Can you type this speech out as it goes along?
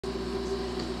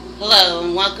Hello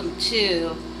and welcome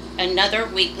to another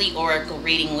weekly oracle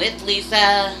reading with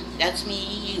Lisa. That's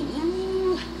me.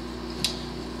 Ooh.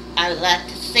 I like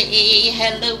to say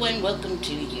hello and welcome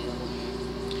to you.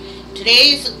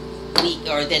 Today's week,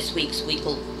 or this week's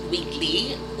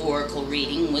weekly oracle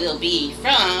reading will be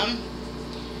from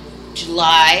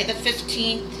July the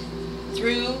 15th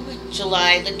through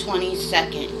July the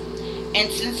 22nd.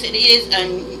 And since it is a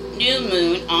new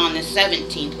moon on the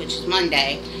 17th, which is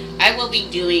Monday, I will be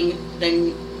doing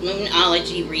the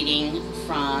Moonology reading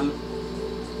from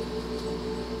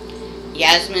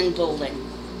Yasmin Bolin,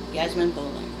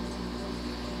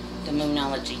 the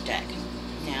Moonology Deck.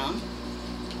 Now,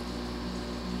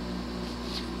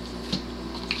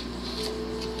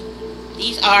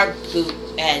 these are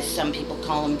as some people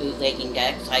call them, bootlegging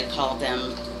decks. I call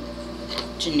them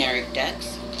generic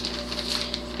decks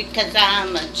because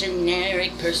I'm a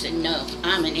generic person. No,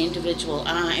 I'm an individual.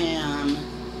 I am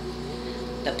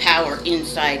the power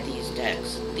inside these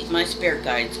decks. My spirit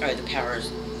guides are the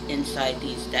powers inside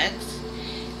these decks,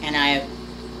 and I have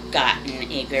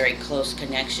gotten a very close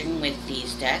connection with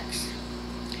these decks.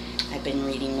 I've been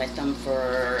reading with them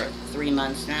for 4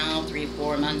 months now,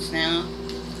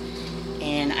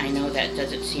 and I know that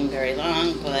doesn't seem very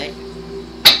long, but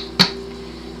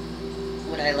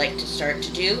what I like to start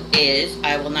to do is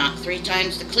I will knock 3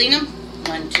 times to clean them.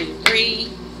 1, 2, 3.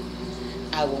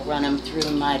 I will run them through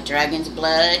my dragon's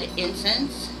blood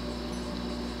incense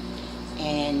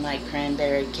and my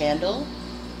cranberry candle,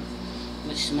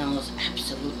 which smells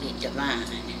absolutely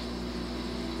divine.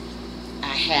 I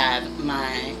have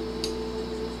my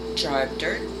jar of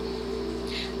dirt.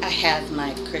 I have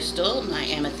my crystal, my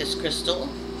amethyst crystal.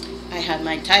 I have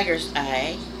my tiger's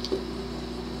eye.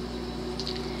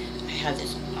 I have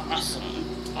this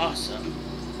awesome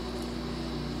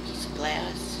piece of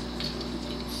glass.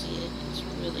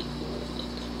 Really cool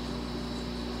looking.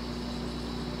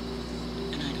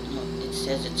 And I don't know, it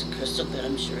says it's a crystal, but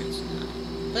I'm sure it's not.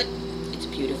 But it's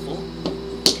beautiful.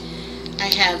 I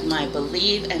have my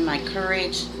believe and my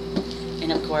courage.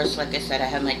 And of course, like I said, I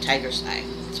have my tiger's eye.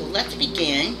 So let's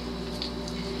begin.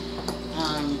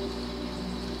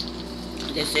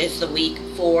 This is the week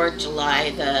for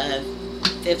July the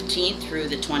 15th through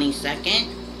the 22nd.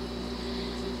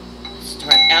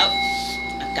 Start out.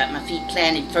 I've got my feet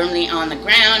planted firmly on the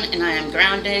ground, and I am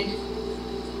grounded.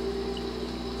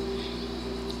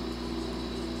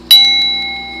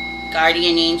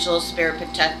 Guardian angel, spirit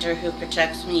protector who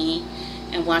protects me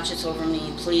and watches over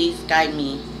me, please guide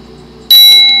me.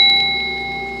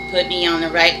 Put me on the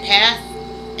right path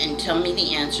and tell me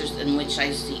the answers in which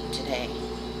I seek today.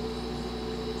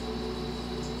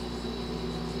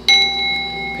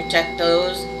 Protect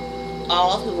those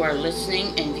all who are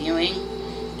listening and viewing,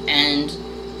 and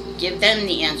give them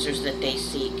the answers that they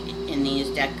seek in these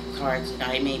deck of cards that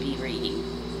I may be reading.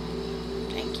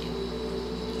 Thank you.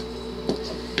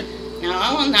 Now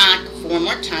I will knock 4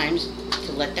 more times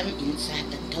to let them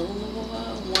inside the door.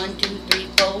 1, 2, 3,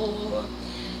 4.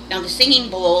 Now the singing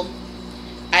bowl,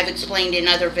 I've explained in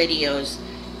other videos,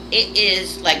 it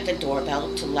is like the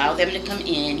doorbell to allow them to come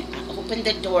in. I opened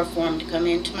the door for them to come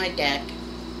into my deck,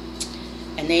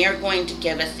 and they are going to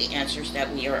give us the answers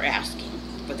that we are asking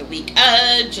for the week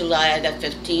of July the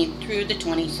 15th through the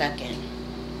 22nd.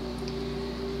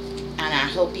 And I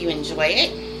hope you enjoy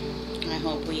it. I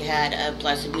hope we had a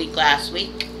blessed week last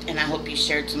week, and I hope you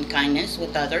shared some kindness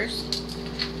with others,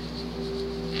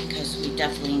 because we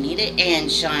definitely need it. And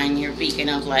shine your beacon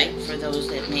of light for those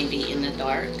that may be in the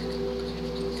dark.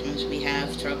 Sometimes we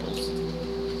have troubles,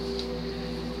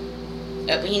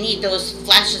 but we need those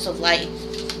flashes of light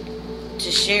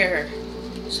to share,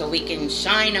 so we can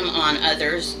shine them on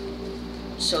others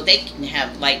so they can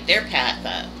have light their path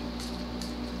up,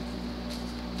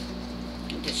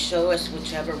 and to show us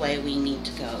whichever way we need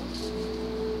to go.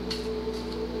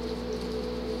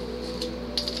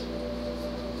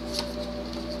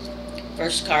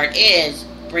 First card is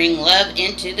bring love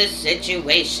into the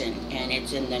situation, and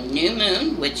it's in the new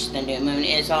moon, which the new moon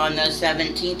is on the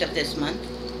 17th of this month,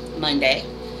 Monday,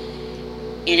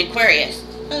 in Aquarius.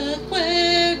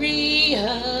 Aquarius,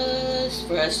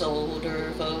 for us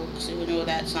older folks who know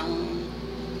that song.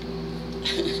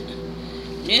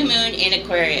 New moon in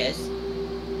Aquarius.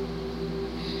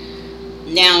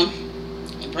 Now,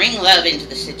 bring love into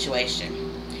the situation.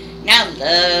 Now,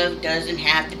 love doesn't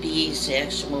have to be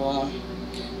sexual,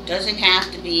 doesn't have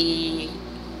to be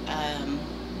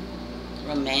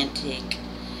romantic.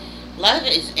 Love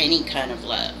is any kind of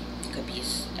love. It could be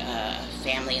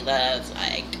family love,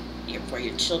 like for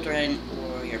your children,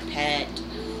 or your pet,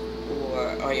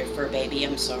 or your fur baby,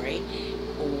 I'm sorry,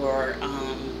 or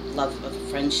love of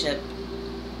friendship,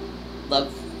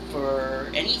 love for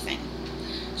anything.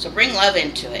 So bring love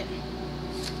into it.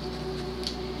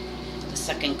 The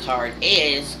second card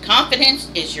is confidence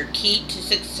is your key to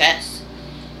success.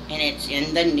 And it's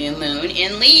in the new moon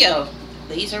in Leo.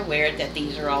 These are weird that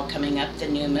these are all coming up the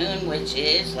new moon, which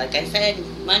is, like I said,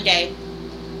 Monday.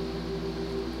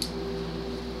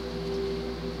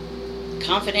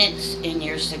 Confidence in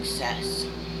your success.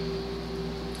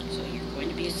 So you're going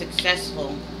to be successful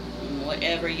in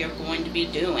whatever you're going to be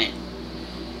doing.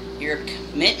 Your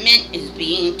commitment is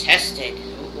being tested.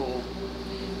 Ooh.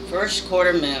 First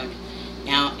quarter moon.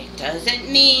 Now, it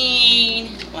doesn't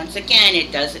mean, once again,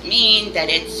 it doesn't mean that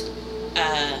it's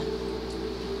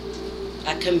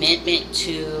a commitment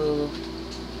to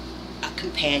a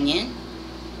companion.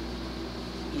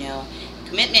 You know,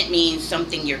 commitment means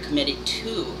something you're committed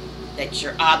to, that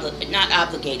you're not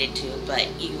obligated to, but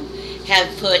you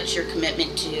have put your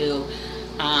commitment to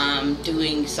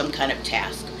doing some kind of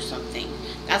task or something.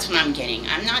 That's what I'm getting.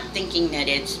 I'm not thinking that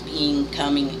it's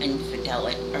becoming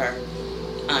infidelity or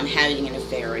having an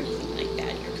affair or anything like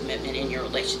that, your commitment in your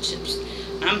relationships.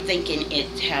 I'm thinking it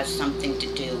has something to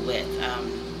do with,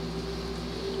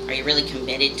 are you really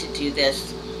committed to do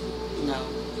this? No.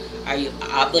 Are you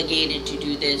obligated to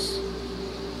do this?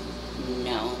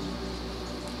 No.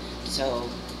 So,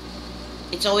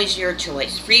 it's always your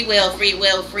choice. Free will, free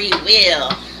will, free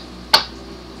will.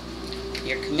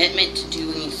 Your commitment to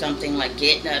doing something like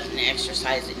getting up and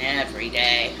exercising every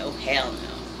day. Oh, hell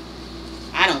no.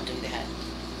 I don't do that.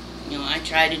 You know, I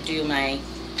try to do my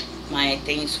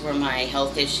things for my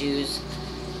health issues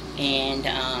and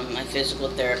my physical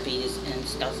therapies and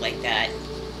stuff like that.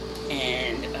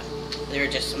 And there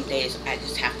are just some days I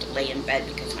just have to lay in bed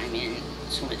because I'm in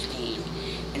so much pain.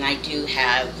 And I do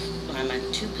have, I'm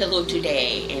on 2 pillows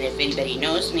today, and if anybody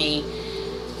knows me,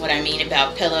 what I mean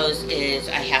about pillows is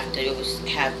I have to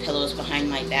have pillows behind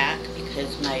my back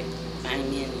because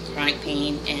I'm in chronic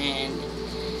pain, and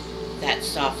that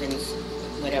softens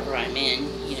whatever I'm in,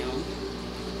 you know.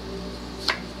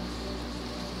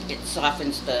 It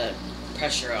softens the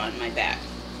pressure on my back.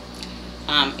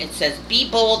 It says, be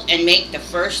bold and make the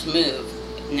first move.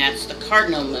 And that's the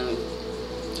cardinal moon.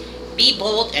 Be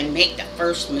bold and make the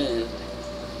first move.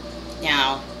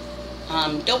 Now,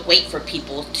 don't wait for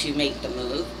people to make the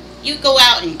move. You go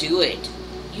out and do it.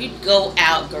 You go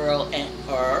out, girl,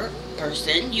 or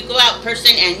person. You go out,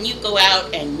 person, and you go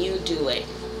out and you do it.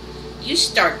 You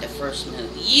start the first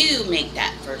move. You make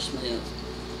that first move.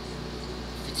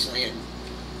 If it's in,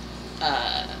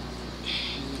 I'm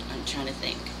trying to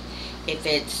think. If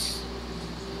it's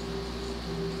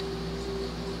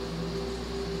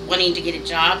wanting to get a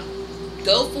job,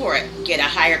 go for it. Get a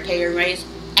higher pay or raise.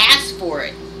 Ask for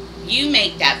it. You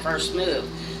make that first move.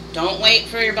 Don't wait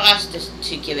for your boss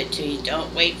to give it to you.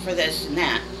 Don't wait for this and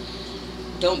that.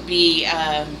 Don't be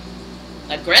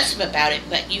aggressive about it,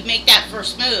 but you make that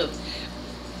first move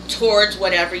towards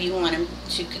whatever you want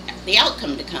the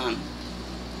outcome to come.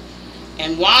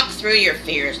 And walk through your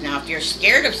fears. Now, if you're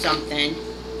scared of something,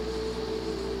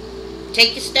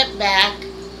 take a step back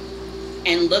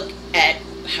and look at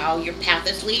how your path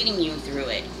is leading you through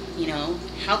it. You know,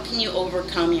 how can you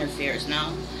overcome your fears?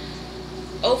 Now,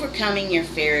 overcoming your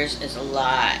fears is a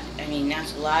lot. I mean,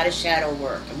 that's a lot of shadow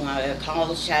work. And what I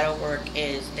call shadow work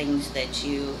is things that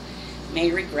you may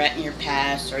regret in your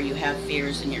past, or you have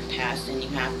fears in your past, and you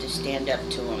have to stand up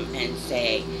to them and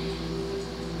say,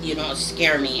 you don't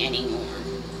scare me anymore.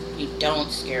 You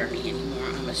don't scare me anymore.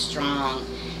 I'm a strong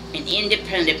and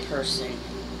independent person.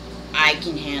 I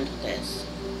can handle this.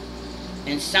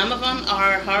 And some of them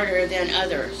are harder than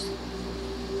others.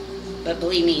 But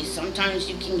believe me, sometimes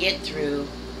you can get through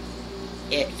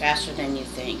it faster than you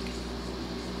think.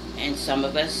 And some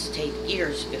of us take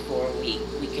years before we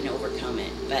can overcome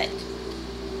it. But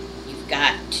you've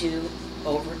got to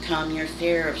overcome your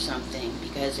fear of something,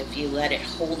 because if you let it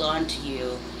hold on to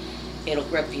you, it'll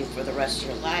grip you for the rest of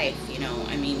your life. You know,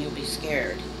 I mean, you'll be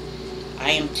scared.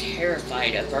 I am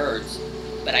terrified of birds,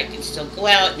 but I can still go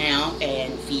out now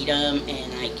and feed them,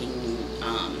 and I can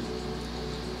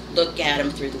look at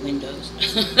them through the windows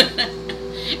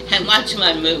and watch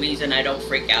my movies, and I don't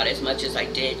freak out as much as I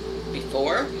did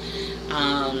before.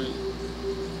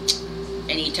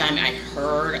 Anytime I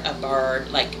heard a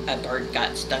bird, like a bird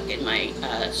got stuck in my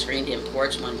screened-in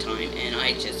porch one time, and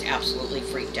I just absolutely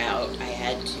freaked out. I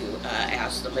had to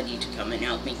ask somebody to come and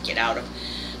help me get out of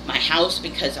my house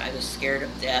because I was scared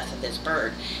of death of this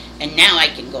bird. And now I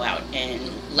can go out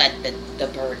and let the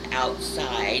bird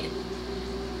outside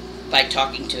by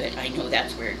talking to it. I know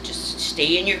that's weird. Just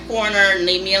stay in your corner and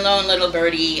leave me alone, little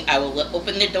birdie. I will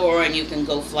open the door and you can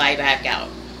go fly back out.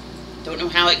 Don't know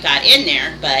how it got in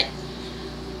there, but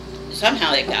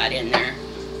somehow it got in there.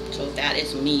 So that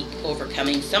is me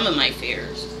overcoming some of my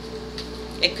fears.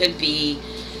 It could be,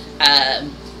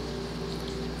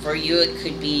 for you, it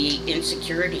could be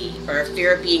insecurity or a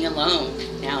fear of being alone.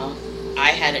 Now, I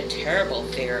had a terrible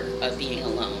fear of being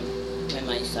alone when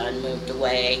my son moved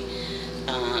away.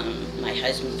 My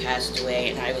husband passed away,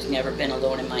 and I was never been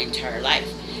alone in my entire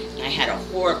life. And I had a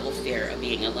horrible fear of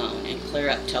being alone. And clear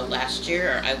up till last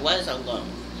year, I was alone.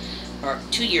 Or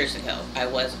 2 years ago, I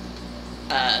was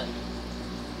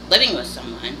living with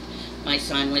someone. My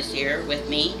son was here with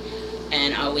me,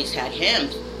 and I always had him,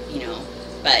 you know.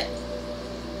 But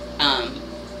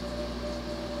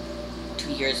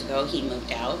 2 years ago, he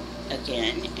moved out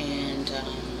again, and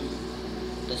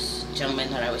this gentleman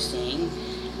that I was seeing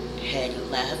had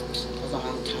left a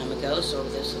long time ago, so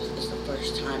this was the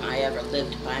first time I ever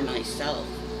lived by myself,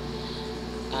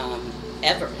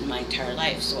 ever in my entire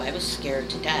life. So I was scared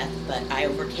to death, but I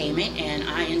overcame it, and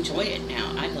I enjoy it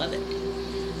now. I love it.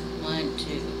 1,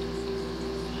 2,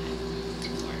 5, 2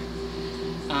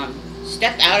 more.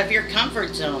 Step out of your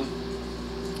comfort zone.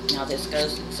 Now this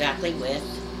goes exactly with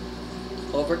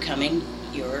overcoming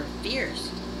your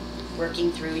fears,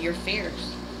 working through your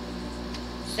fears.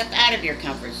 Step out of your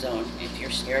comfort zone. If you're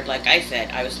scared, like I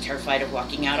said, I was terrified of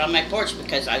walking out on my porch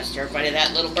because I was terrified of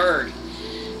that little bird.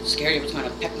 Scared it was going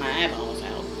to peck my eyeballs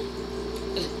out.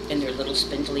 And their little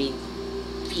spindly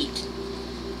feet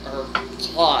or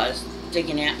claws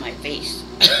digging at my face.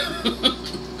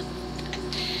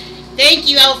 Thank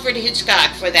you, Alfred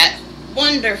Hitchcock, for that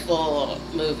wonderful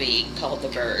movie called The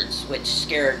Birds, which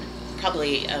scared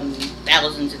probably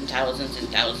thousands and thousands and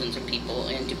thousands of people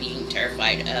into being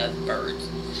terrified of birds.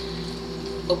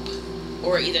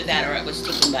 Or either that, or I was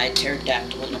taken by a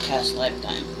pterodactyl in a past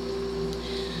lifetime.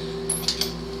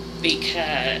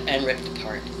 And ripped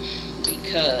apart.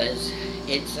 Because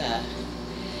it's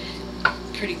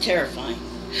pretty terrifying.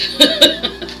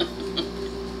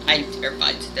 I'm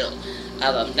terrified still.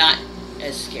 I'm not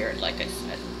as scared, like I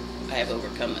said. I have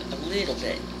overcome it a little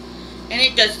bit. And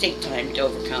it does take time to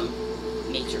overcome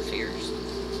major fears.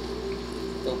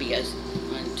 Phobias.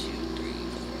 1, 2, 3,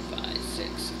 4, 5,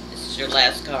 6. This is your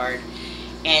last card.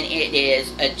 And it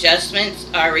is adjustments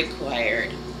are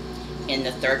required in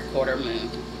the third quarter moon.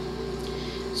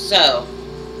 So,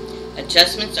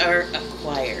 adjustments are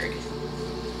acquired.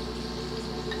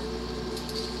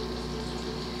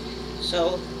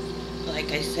 So,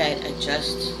 like I said,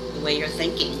 adjust the way you're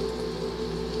thinking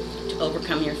to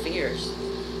overcome your fears.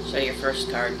 So your first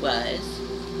card was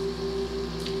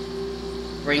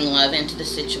bring love into the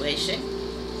situation.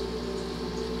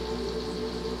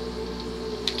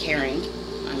 Caring,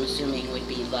 I'm assuming, would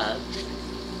be love.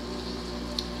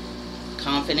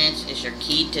 Confidence is your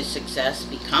key to success.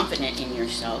 Be confident in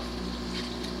yourself.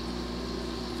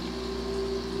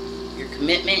 Your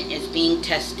commitment is being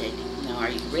tested. Now, are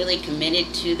you really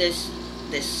committed to this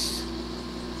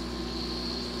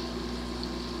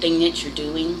thing that you're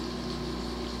doing?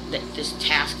 This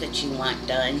task that you want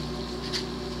done?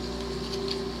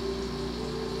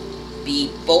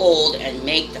 Be bold and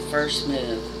make the first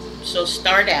move. So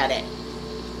start at it.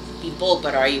 Be bold,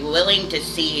 but are you willing to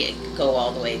see it go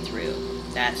all the way through?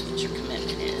 That's what your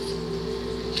commitment is.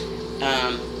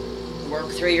 Work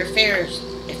through your fears.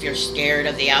 If you're scared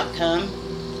of the outcome,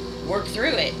 work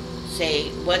through it.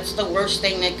 Say, what's the worst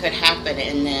thing that could happen?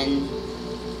 And then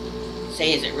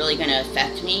say, is it really going to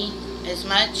affect me as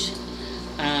much?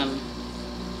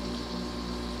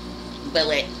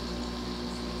 Will it,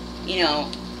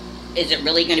 is it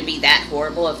really going to be that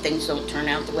horrible if things don't turn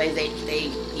out the way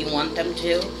you want them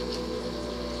to?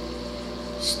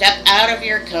 Step out of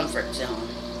your comfort zone.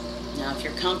 Now, if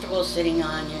you're comfortable sitting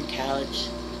on your couch,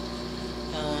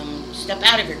 step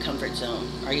out of your comfort zone.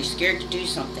 Are you scared to do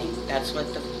something? That's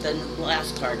what the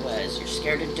last card was. You're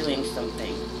scared of doing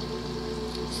something.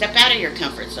 Step out of your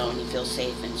comfort zone. You feel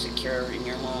safe and secure in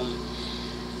your home.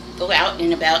 Go out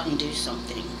and about and do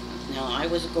something. Now, I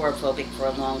was agoraphobic for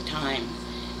a long time,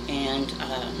 and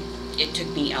it took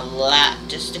me a lot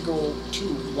just to go to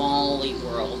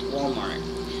Walmart,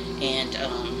 and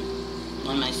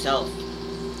on myself,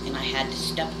 and I had to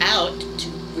step out to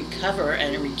recover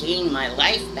and regain my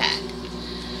life back,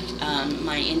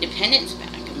 my independence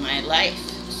back in my life.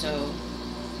 So,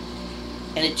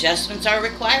 and adjustments are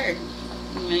required.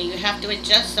 You have to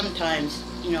adjust sometimes,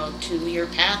 to your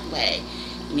pathway.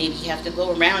 Maybe you have to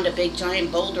go around a big giant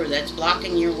boulder that's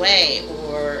blocking your way,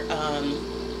 or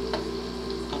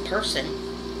a person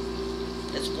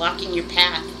that's blocking your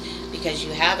path, because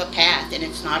you have a path and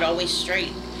it's not always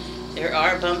straight. There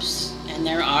are bumps and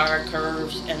there are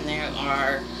curves and there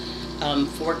are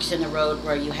forks in the road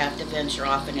where you have to venture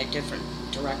off in a different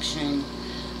direction.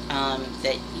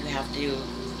 that you have to,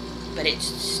 but it's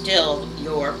still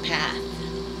your path.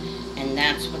 And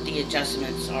that's what the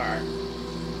adjustments are,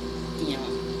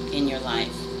 in your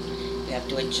life. You have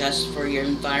to adjust for your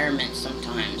environment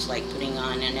sometimes, like putting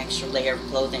on an extra layer of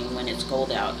clothing when it's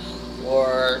cold out,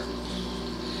 or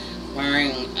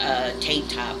wearing a tank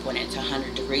top when it's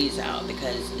 100 degrees out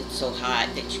because it's so hot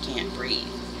that you can't breathe.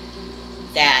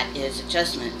 That is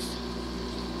adjustments.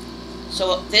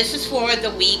 So this is for the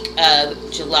week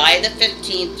of July the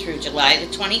 15th through July the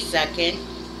 22nd.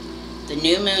 The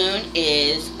new moon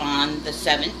is on the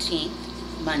 17th,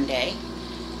 Monday.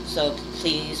 So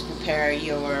please prepare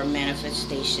your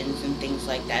manifestations and things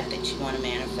like that you want to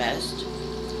manifest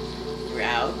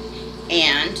throughout.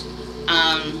 And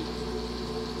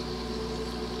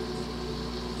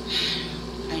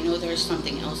I know there's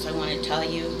something else I want to tell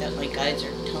you that my guides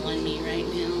are telling me right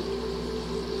now.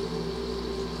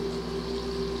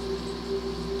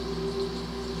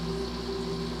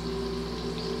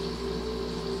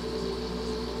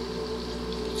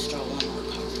 Let's draw one more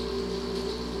card.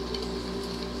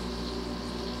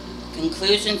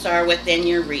 Conclusions are within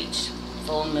your reach.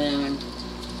 Full moon,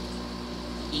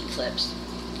 eclipse.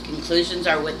 Conclusions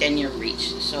are within your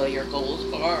reach. So your goals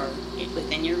are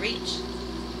within your reach.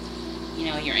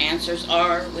 Your answers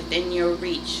are within your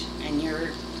reach and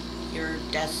your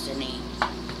destiny.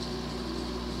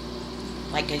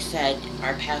 Like I said,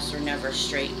 our paths are never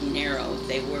straight and narrow. If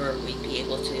they were, we'd be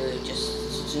able to just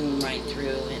zoom right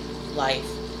through in life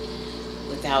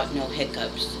without no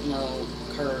hiccups, no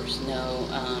curves, no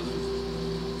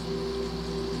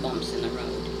bumps in the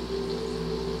road.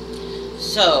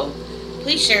 So,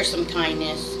 please share some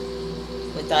kindness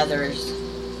with others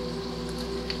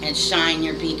and shine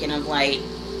your beacon of light,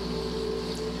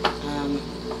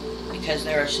 because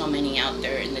there are so many out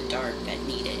there in the dark that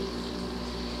need it.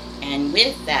 And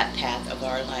with that path of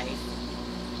our life,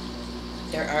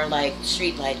 there are like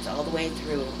street lights all the way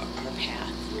through our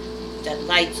path that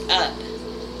lights up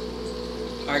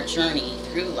our journey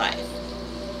through life.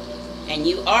 And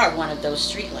you are one of those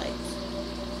street lights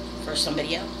for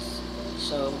somebody else.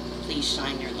 So please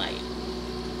shine your light.